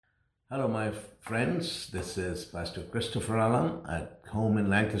Hello, my friends. This is Pastor Christopher Allen at home in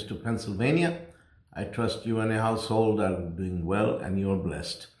Lancaster, Pennsylvania. I trust you and your household are doing well and you're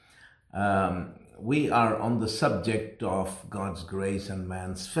blessed. We are on the subject of God's grace and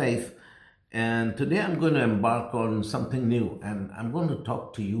man's faith. And today I'm going to embark on something new, and I'm going to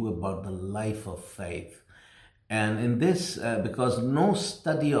talk to you about the life of faith. And in this, because no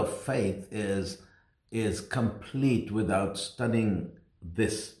study of faith is complete without studying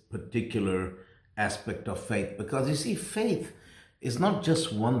this particular aspect of faith. Because you see, faith is not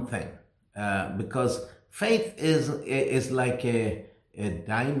just one thing. Because faith is like a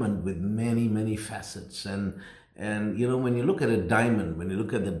diamond with many facets. And you know, when you look at a diamond, when you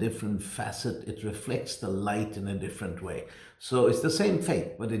look at the different facet, it reflects the light in a different way. So it's the same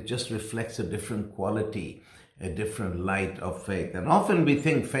faith, but it just reflects a different quality, a different light of faith. And often we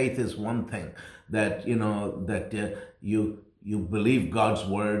think faith is one thing, that you believe God's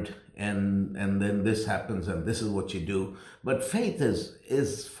word and then this happens and this is what you do. But faith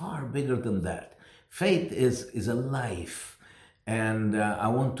is far bigger than that. Faith is a life. And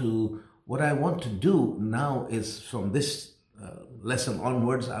what I want to do now is, from this lesson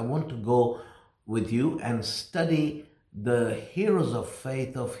onwards, I want to go with you and study the heroes of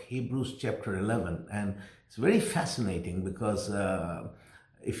faith of Hebrews chapter 11. And it's very fascinating because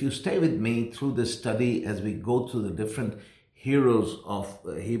if you stay with me through this study as we go through the different heroes of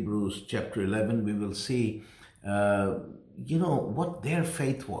Hebrews chapter 11, we will see, what their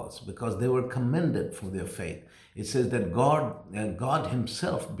faith was, because they were commended for their faith. It says that God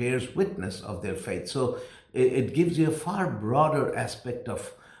himself bears witness of their faith. So it gives you a far broader aspect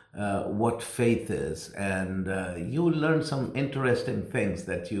of what faith is. And you will learn some interesting things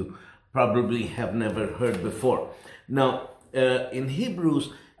that you probably have never heard before. Now, in Hebrews,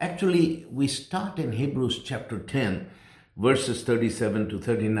 actually, we start in Hebrews chapter 10, verses 37 to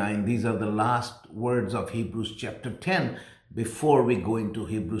 39. These are the last words of Hebrews chapter 10 before we go into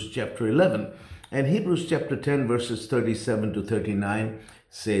Hebrews chapter 11. And Hebrews chapter 10, verses 37 to 39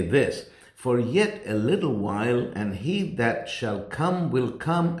 say this: "For yet a little while, and he that shall come will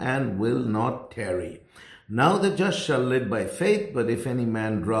come and will not tarry. Now the just shall live by faith, but if any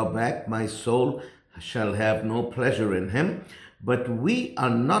man draw back, my soul shall have no pleasure in him. But we are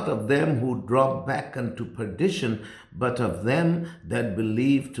not of them who draw back unto perdition, but of them that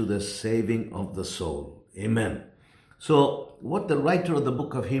believe to the saving of the soul." Amen. So what the writer of the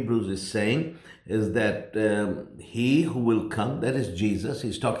book of Hebrews is saying is that he who will come, that is Jesus,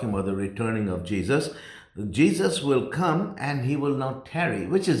 he's talking about the returning of Jesus. Jesus will come and he will not tarry,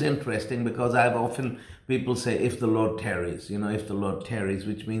 which is interesting because I've often, people say, if the Lord tarries, if the Lord tarries,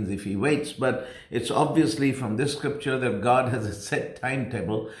 which means if he waits. But it's obviously from this scripture that God has a set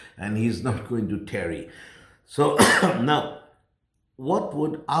timetable and he's not going to tarry. So now, what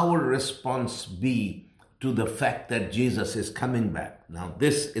would our response be to the fact that Jesus is coming back? Now,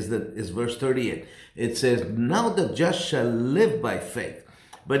 this is verse 38. It says, "Now the just shall live by faith.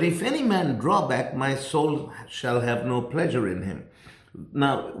 But if any man draw back, my soul shall have no pleasure in him."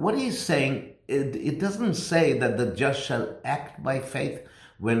 Now, what he's saying, it doesn't say that the just shall act by faith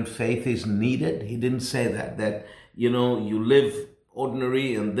when faith is needed. He didn't say that you live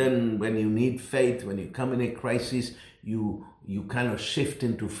ordinary and then when you need faith, when you come in a crisis, you kind of shift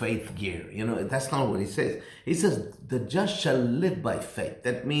into faith gear. That's not what he says. He says the just shall live by faith.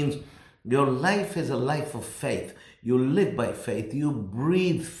 That means your life is a life of faith. You live by faith, you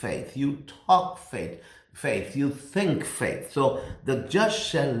breathe faith, you talk faith, you think faith. So the just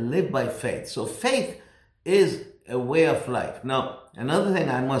shall live by faith. So faith is a way of life. Now, another thing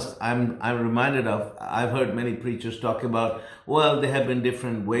I'm reminded of, I've heard many preachers talk about, well, there have been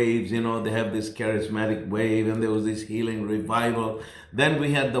different waves, they have this charismatic wave and there was this healing revival. Then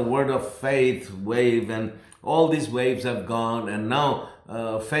we had the word of faith wave, and all these waves have gone, and now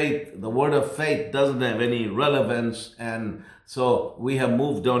the word of faith doesn't have any relevance, and so we have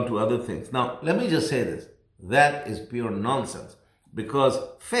moved on to other things. Now, let me just say this. That is pure nonsense, because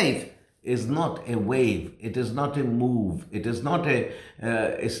faith is not a wave. It is not a move. It is not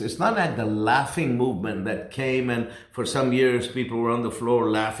it's not like the laughing movement that came, and for some years people were on the floor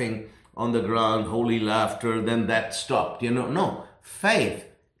laughing on the ground, holy laughter, then that stopped. No, faith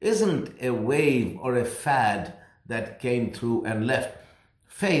isn't a wave or a fad that came through and left.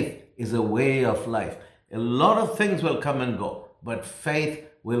 Faith is a way of life. A lot of things will come and go, but faith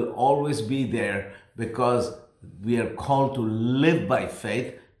will always be there because we are called to live by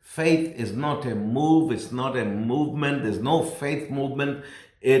faith. Faith is not a move. It's not a movement. There's no faith movement.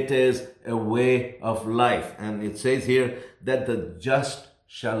 It is a way of life. And it says here that the just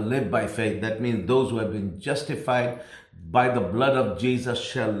shall live by faith. That means those who have been justified, by the blood of Jesus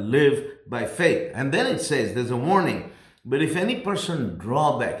shall live by faith. And then it says, there's a warning. But if any person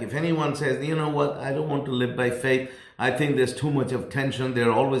draw back, if anyone says, you know what, I don't want to live by faith, I think there's too much of tension, they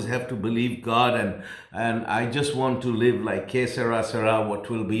always have to believe God, and I just want to live like que sera, sera,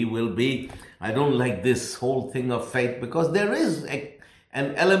 what will be, will be. I don't like this whole thing of faith, because there is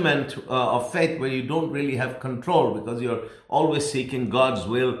an element of faith where you don't really have control, because you're always seeking God's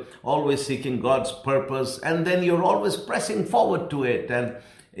will, always seeking God's purpose, and then you're always pressing forward to it. And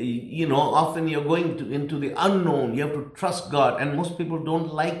often you're going into the unknown. You have to trust God, and most people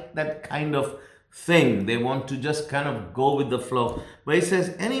don't like that kind of thing. They want to just kind of go with the flow. But it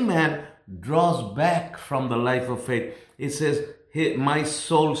says, any man draws back from the life of faith. It says, my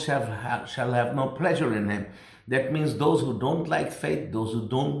soul shall have no pleasure in him. That means those who don't like faith, those who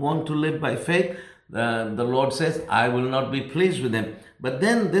don't want to live by faith, the Lord says, I will not be pleased with him. But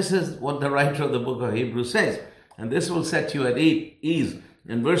then this is what the writer of the book of Hebrews says, and this will set you at ease.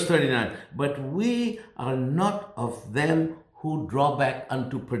 In verse 39, but we are not of them who draw back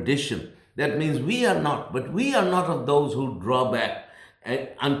unto perdition. That means we are not of those who draw back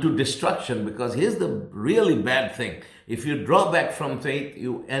unto destruction, because here's the really bad thing. If you draw back from faith,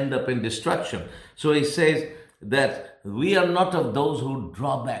 you end up in destruction. So he says that we are not of those who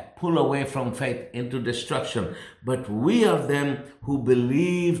draw back, pull away from faith into destruction, but we are them who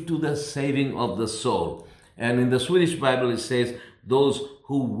believe to the saving of the soul. And in the Swedish Bible, it says those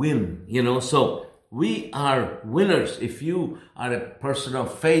who win, so we are winners. If you are a person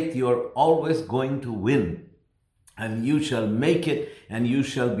of faith, you are always going to win, and you shall make it, and you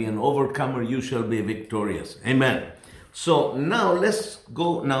shall be an overcomer. You shall be victorious. Amen. So now let's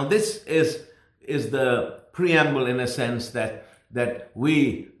go. Now this is the preamble, in a sense, that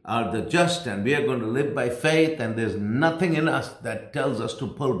we are the just and we are going to live by faith, and there's nothing in us that tells us to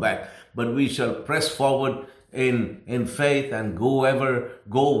pull back, but we shall press forward in faith and go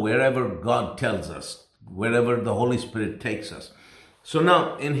wherever God tells us, wherever the Holy Spirit takes us. So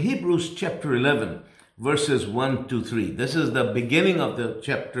now in Hebrews chapter 11, verses 1 to 3, this is the beginning of the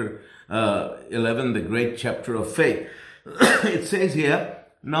chapter 11, the great chapter of faith. It says here,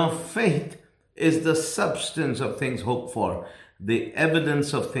 now faith is the substance of things hoped for, the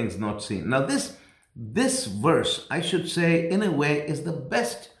evidence of things not seen. Now this verse, I should say, in a way, is the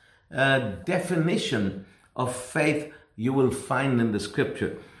best definition of faith you will find in the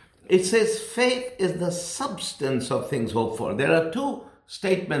scripture. It says faith is the substance of things hoped for. There are two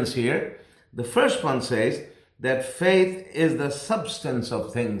statements here. The first one says that faith is the substance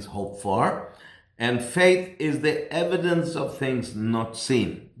of things hoped for, and faith is the evidence of things not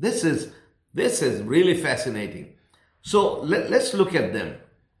seen. This is really fascinating. So let's look at them.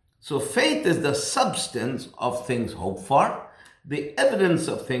 So faith is the substance of things hoped for, the evidence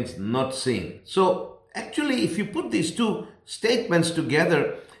of things not seen. So actually, if you put these two statements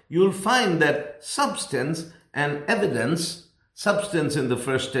together, you'll find that substance and evidence, substance in the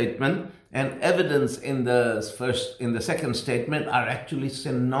first statement and evidence in the second statement, are actually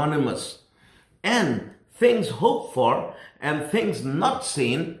synonymous. And things hoped for and things not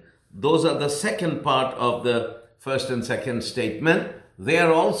seen, those are the second part of the first and second statement. They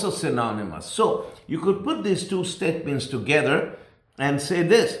are also synonymous. So you could put these two statements together and say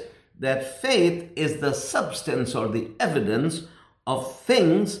this, that faith is the substance or the evidence of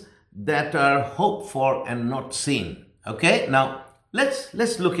things that are hoped for and not seen. Okay, now let's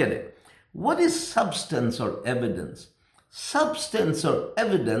look at it. What is substance or evidence? Substance or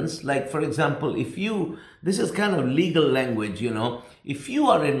evidence, like for example, this is kind of legal language, if you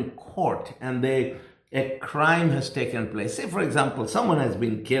are in court and a crime has taken place, say for example, someone has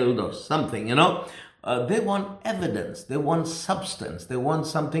been killed or something, they want evidence, they want substance, they want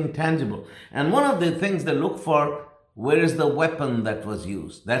something tangible. And one of the things they look for, where is the weapon that was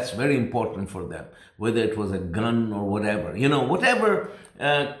used? That's very important for them, whether it was a gun or whatever. Whatever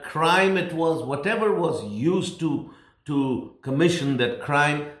crime it was, whatever was used to commission that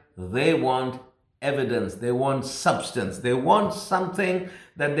crime, they want evidence, they want substance, they want something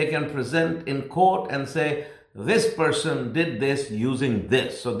that they can present in court and say, this person did this using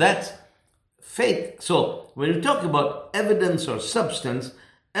this. So that's faith. So when you talk about evidence or substance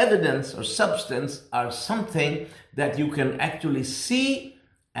are something that you can actually see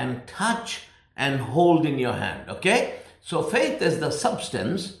and touch and hold in your hand. Okay? So faith is the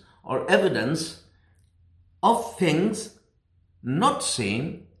substance or evidence of things not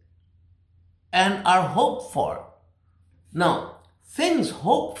seen and are hoped for. Now, things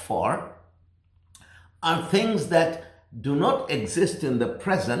hoped for are things that do not exist in the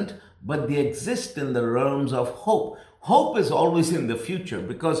present, but they exist in the realms of hope. Hope is always in the future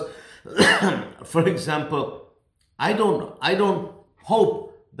because, for example, I don't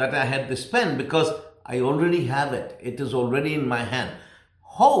hope that I had this pen because I already have it. It is already in my hand.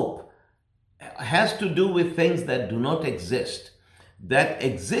 Hope has to do with things that do not exist, that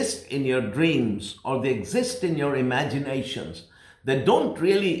exist in your dreams or they exist in your imaginations. They don't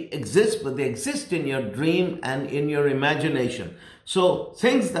really exist, but they exist in your dream and in your imagination. So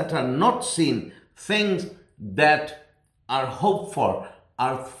things that are not seen, things that are hoped for,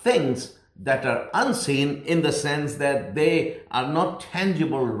 are things that are unseen in the sense that they are not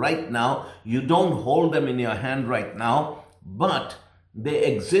tangible right now. You don't hold them in your hand right now, but they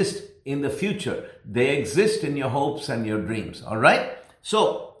exist in the future. They exist in your hopes and your dreams. All right?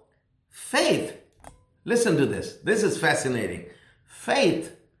 So faith, listen to this. This is fascinating.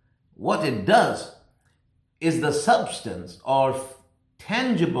 Faith, what it does is the substance or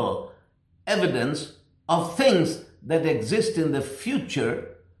tangible evidence of things that exist in the future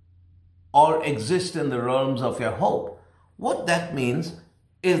or exist in the realms of your hope. What that means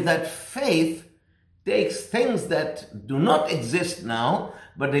is that faith takes things that do not exist now,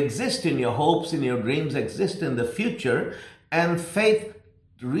 but exist in your hopes, in your dreams, exist in the future, and faith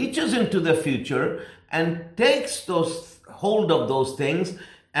reaches into the future and takes hold of those things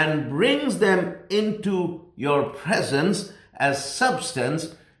and brings them into your presence as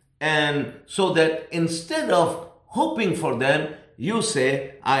substance, and so that instead of hoping for them, you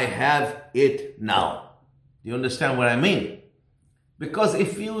say, I have it now. Do you understand what I mean? Because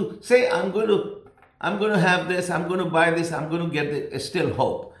if you say, I'm going to have this, I'm going to buy this, I'm going to get it, it's still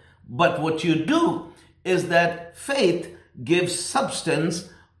hope. But what you do is that faith gives substance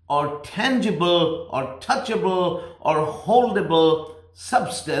or tangible or touchable or holdable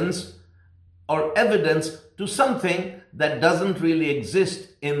substance or evidence to something that doesn't really exist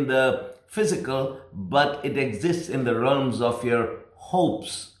in the physical, but it exists in the realms of your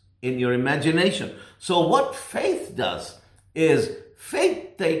hopes, in your imagination. So what faith does is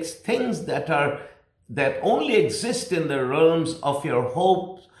faith takes things that only exist in the realms of your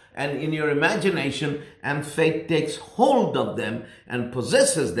hopes and in your imagination, and faith takes hold of them and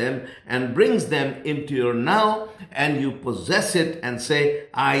possesses them and brings them into your now, and you possess it and say,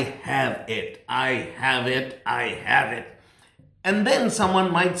 I have it, I have it, I have it. And then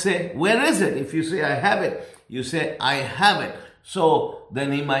someone might say, where is it? If you say, I have it, you say, I have it. So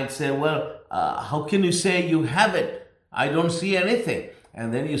then he might say, well, how can you say you have it? I don't see anything.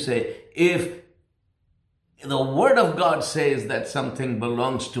 And then you say, if the word of God says that something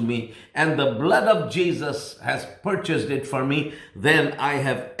belongs to me and the blood of Jesus has purchased it for me, then I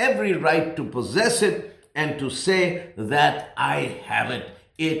have every right to possess it and to say that I have it.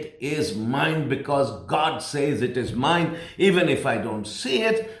 It is mine because God says it is mine, even if I don't see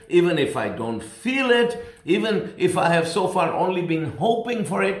it, even if I don't feel it, even if I have so far only been hoping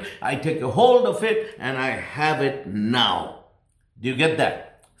for it, I take a hold of it and I have it now. Do you get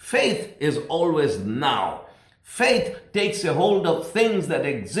that? Faith is always now. Faith takes a hold of things that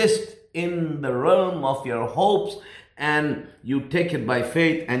exist in the realm of your hopes, and you take it by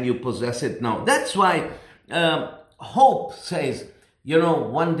faith and you possess it now. That's why hope says,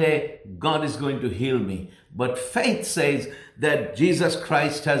 one day God is going to heal me. But faith says that Jesus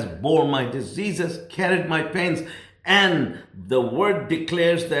Christ has borne my diseases, carried my pains, and the word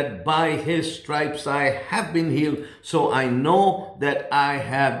declares that by his stripes I have been healed. So I know that I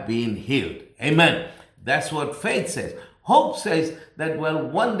have been healed. Amen. That's what faith says. Hope says that,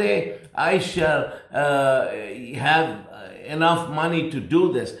 one day I shall have enough money to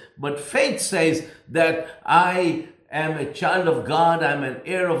do this. But faith says that I am a child of God, I'm an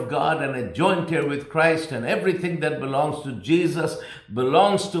heir of God and a joint heir with Christ, and everything that belongs to Jesus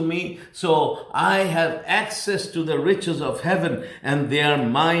belongs to me. So I have access to the riches of heaven and they are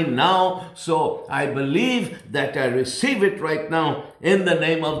mine now. So I believe that I receive it right now in the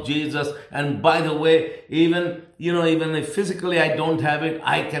name of Jesus. And by the way, even if physically I don't have it,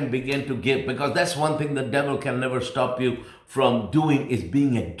 I can begin to give, because that's one thing the devil can never stop you from doing, is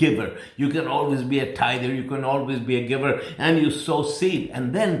being a giver. You can always be a tither, you can always be a giver, and you sow seed,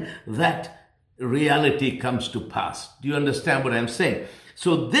 and then that reality comes to pass. Do you understand what I'm saying?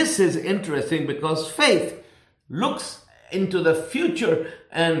 So this is interesting because faith looks into the future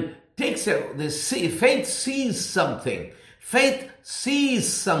and takes faith sees something. Faith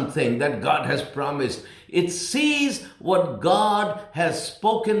sees something that God has promised. It sees what God has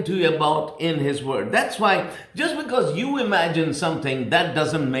spoken to you about in his word. That's why just because you imagine something, that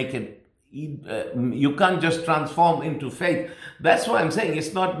doesn't make it You can't just transform into faith. That's why I'm saying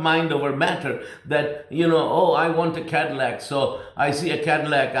it's not mind over matter that, oh, I want a Cadillac. So I see a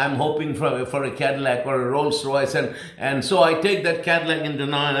Cadillac. I'm hoping for a Cadillac or a Rolls Royce. And so I take that Cadillac into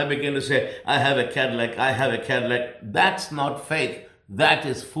now and I begin to say, I have a Cadillac. I have a Cadillac. That's not faith. That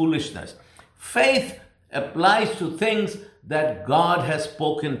is foolishness. Faith applies to things that God has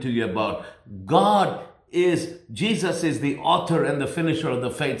spoken to you about. Jesus is the author and the finisher of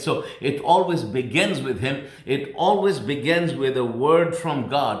the faith. So it always begins with him. It always begins with a word from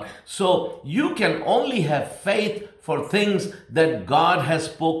God. So you can only have faith for things that God has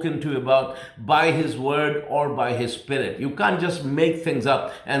spoken to you about by his word or by his spirit. You can't just make things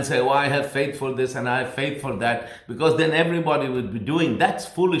up and say, I have faith for this and I have faith for that, because then everybody would be doing. That's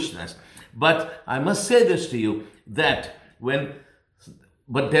foolishness. But I must say this to you,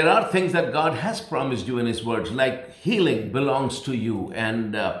 but there are things that God has promised you in his words, like healing belongs to you.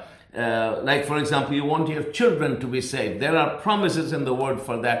 And like, for example, you want your children to be saved. There are promises in the word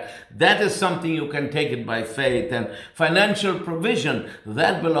for that. That is something you can take it by faith. And financial provision,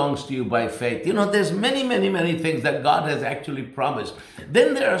 that belongs to you by faith. There's many, many, many things that God has actually promised.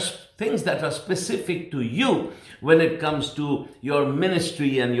 Then there are things that are specific to you when it comes to your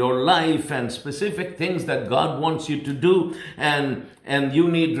ministry and your life, and specific things that God wants you to do, and you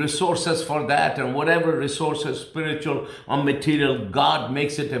need resources for that, and whatever resources, spiritual or material, God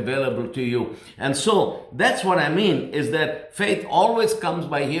makes it available to you. And so that's what I mean, is that faith always comes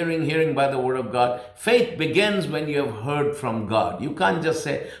by hearing by the word of God. Faith begins when you have heard from God. You can't just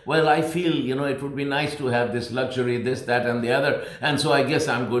say, well, I feel, it would be nice to have this luxury, this, that, and the other, and so I guess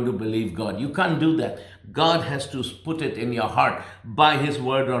I'm going to believe God. You can't do that. God has to put it in your heart by his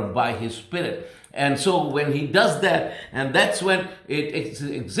word or by his spirit. And so when he does that, and that's when it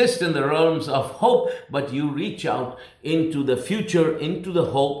exists in the realms of hope, but you reach out into the future, into the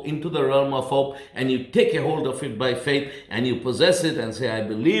hope, into the realm of hope, and you take a hold of it by faith, and you possess it and say, I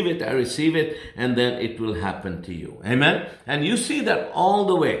believe it, I receive it, and then it will happen to you. Amen? And you see that all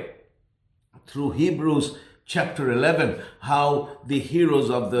the way through Hebrews chapter 11, how the heroes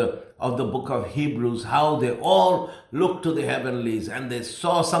of the book of Hebrews, how they all looked to the heavenlies and they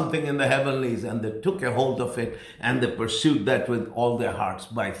saw something in the heavenlies and they took a hold of it and they pursued that with all their hearts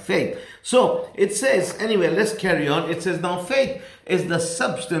by faith. So it says, anyway, let's carry on. It says, now faith is the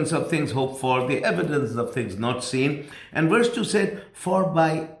substance of things hoped for, the evidence of things not seen. And verse 2 said, for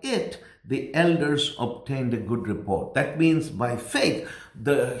by it the elders obtained a good report. That means by faith,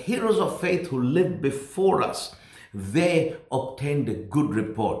 the heroes of faith who lived before us, they obtained a good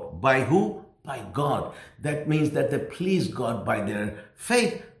report. By who? By God. That means that they pleased God by their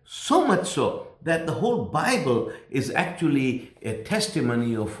faith, so much so that the whole Bible is actually a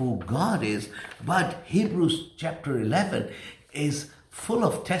testimony of who God is. But Hebrews chapter 11 is full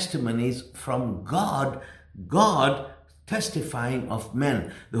of testimonies from God testifying of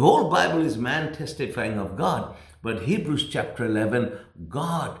men. The whole Bible is man testifying of God. But Hebrews chapter 11,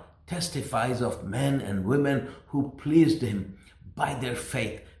 God testifies of men and women who pleased him by their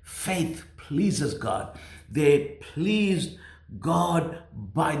faith. Faith pleases God. They pleased God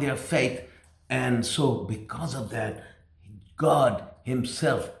by their faith. And so because of that, God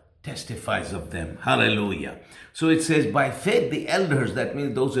himself testifies of them. Hallelujah. So it says, by faith the elders, that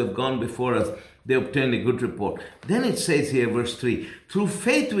means those who have gone before us, they obtained a good report. Then it says here, verse 3, through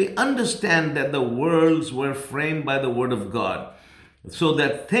faith we understand that the worlds were framed by the word of God, so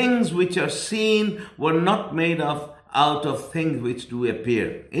that things which are seen were not made out of things which do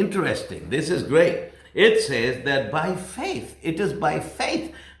appear. Interesting. This is great. It says that by faith, it is by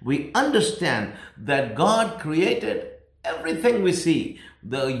faith we understand that God created everything we see.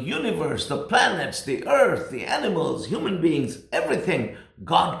 The universe, the planets, the earth, the animals, human beings, everything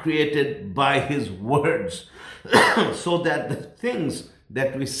God created by his words. So that the things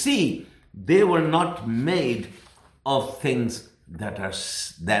that we see, they were not made of things that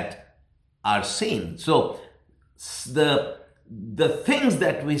are seen. So the things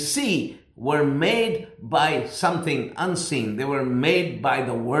that we see were made by something unseen. They were made by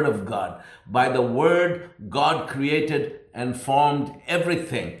the word of God. By the word, God created and formed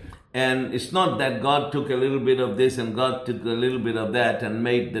everything. And it's not that God took a little bit of this and God took a little bit of that and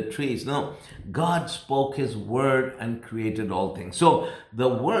made the trees. No, God spoke his word and created all things. So the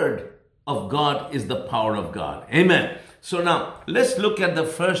word of God is the power of God. Amen. So now let's look at the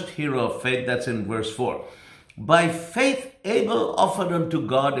first hero of faith. That's in verse 4. By faith Abel offered unto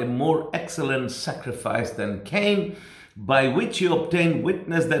God a more excellent sacrifice than Cain, by which he obtained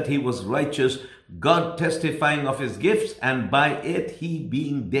witness that he was righteous, God testifying of his gifts, and by it he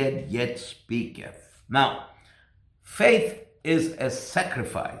being dead yet speaketh. Now, faith is a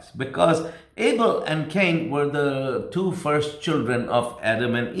sacrifice, because Abel and Cain were the two first children of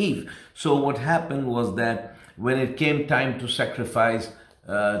Adam and Eve. So what happened was that when it came time to sacrifice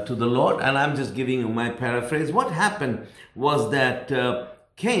to the Lord, and I'm just giving you my paraphrase, what happened was that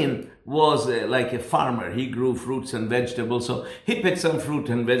Cain was like a farmer. He grew fruits and vegetables. So he picked some fruit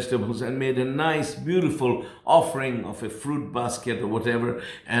and vegetables and made a nice, beautiful offering of a fruit basket or whatever,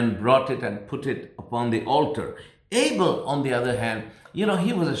 and brought it and put it upon the altar. Abel, on the other hand, he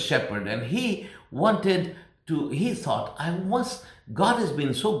was a shepherd, and he thought, God has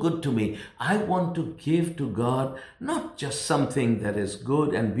been so good to me. I want to give to God not just something that is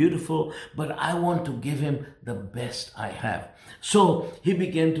good and beautiful, but I want to give him the best I have. So he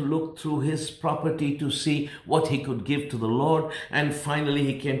began to look through his property to see what he could give to the Lord. And finally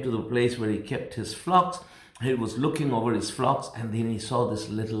he came to the place where he kept his flocks. He was looking over his flocks, and then he saw this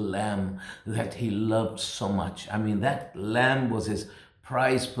little lamb that he loved so much. I mean, that lamb was his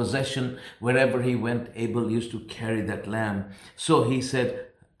prized possession. Wherever he went, Abel used to carry that lamb. So he said,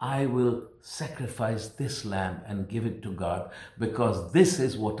 I will sacrifice this lamb and give it to God, because this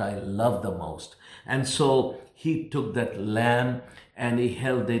is what I love the most. And so he took that lamb and he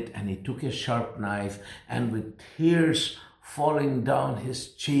held it, and he took a sharp knife, and with tears falling down his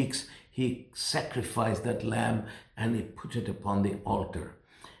cheeks, he sacrificed that lamb and he put it upon the altar.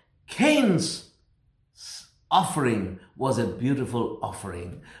 Cain's offering was a beautiful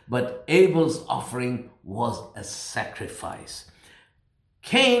offering, but Abel's offering was a sacrifice.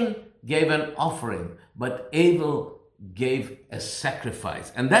 Cain gave an offering, but Abel gave a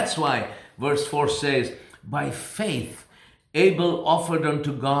sacrifice. And that's why verse 4 says, by faith Abel offered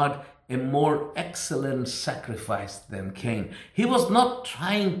unto God a more excellent sacrifice than Cain. He was not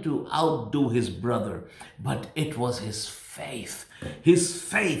trying to outdo his brother, but it was his faith. His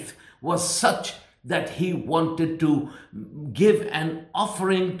faith was such that he wanted to give an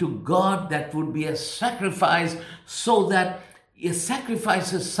offering to God that would be a sacrifice, so that a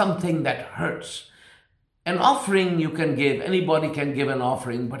sacrifice is something that hurts. An offering you can give, anybody can give an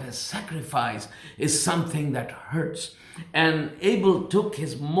offering, but a sacrifice is something that hurts. And Abel took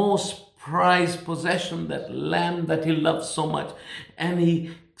his most prized possession, that lamb that he loved so much, and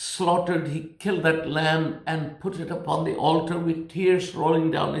he killed that lamb and put it upon the altar with tears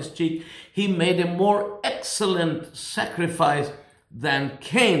rolling down his cheek. He made a more excellent sacrifice than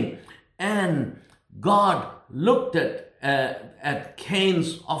Cain. And God looked at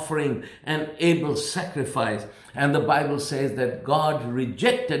Cain's offering and Abel's sacrifice. And the Bible says that God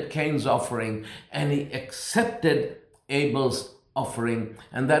rejected Cain's offering and he accepted Abel's offering.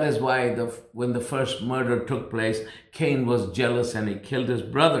 And that is why when the first murder took place, Cain was jealous and he killed his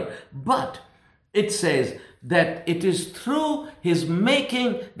brother. But it says that it is through his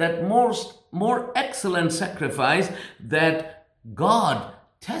making that more excellent sacrifice that God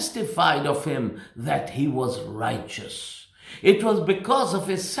testified of him that he was righteous. It was because of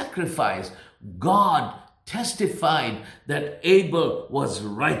his sacrifice God testified that Abel was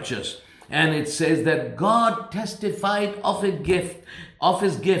righteous. And it says that God testified of his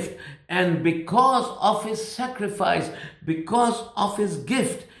gift, and because of his sacrifice, because of his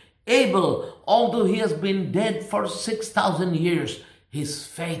gift, Abel, although he has been dead for 6,000 years, his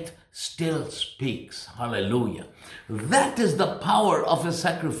faith still speaks. Hallelujah. That is the power of a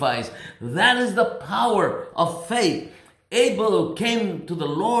sacrifice. That is the power of faith. Abel came to the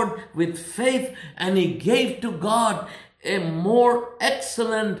Lord with faith, and he gave to God a more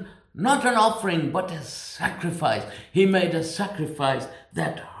excellent, not an offering, but a sacrifice. He made a sacrifice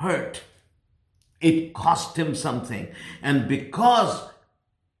that hurt. It cost him something. And because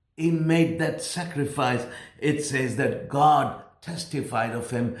he made that sacrifice, it says that God testified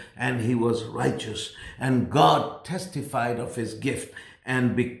of him and he was righteous. And God testified of his gift.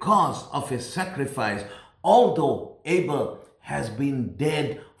 And because of his sacrifice, although Abel has been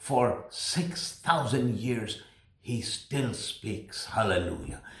dead for 6,000 years, he still speaks.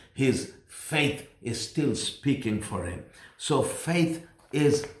 Hallelujah. His faith is still speaking for him. So faith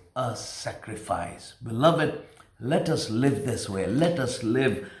is a sacrifice. Beloved, let us live this way. Let us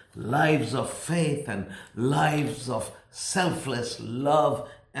live lives of faith and lives of selfless love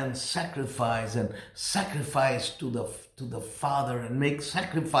and sacrifice to the Father, and make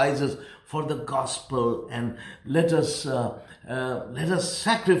sacrifices for the gospel. And let us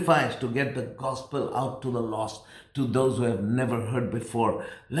sacrifice to get the gospel out to the lost, to those who have never heard before.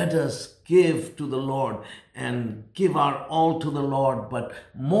 Let us give to the Lord and give our all to the Lord. But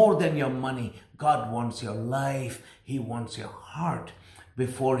more than your money, God wants your life. He wants your heart.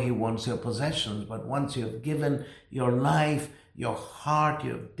 before he wants your possessions. But once you have given your life, your heart,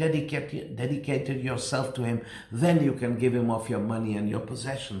 you've dedicated yourself to him, then you can give him of your money and your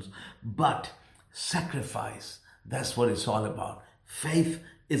possessions. But sacrifice, that's what it's all about. Faith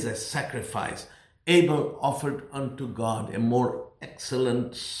is a sacrifice. Abel offered unto God a more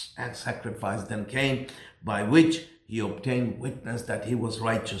excellent sacrifice than Cain, by which he obtained witness that he was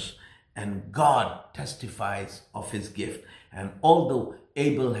righteous, and God testifies of his gift. And although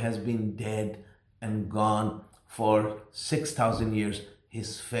Abel has been dead and gone for 6,000 years,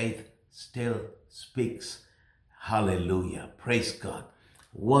 his faith still speaks. Hallelujah. Praise God.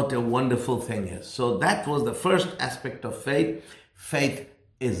 What a wonderful thing is. So that was the first aspect of faith. Faith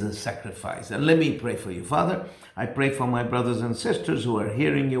is a sacrifice. And let me pray for you. Father, I pray for my brothers and sisters who are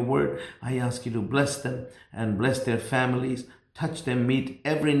hearing your word. I ask you to bless them and bless their families. Touch them, meet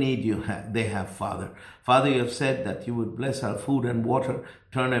every need they have, Father. Father, you have said that you would bless our food and water,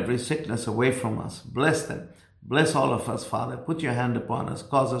 turn every sickness away from us. Bless them. Bless all of us, Father. Put your hand upon us.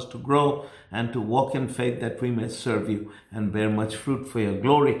 Cause us to grow and to walk in faith that we may serve you and bear much fruit for your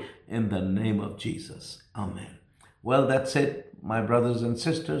glory in the name of Jesus. Amen. Well, that's it, my brothers and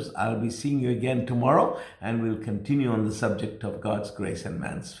sisters. I'll be seeing you again tomorrow, and we'll continue on the subject of God's grace and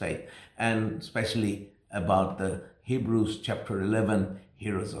man's faith, and especially about the Hebrews chapter 11,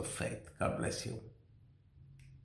 heroes of faith. God bless you.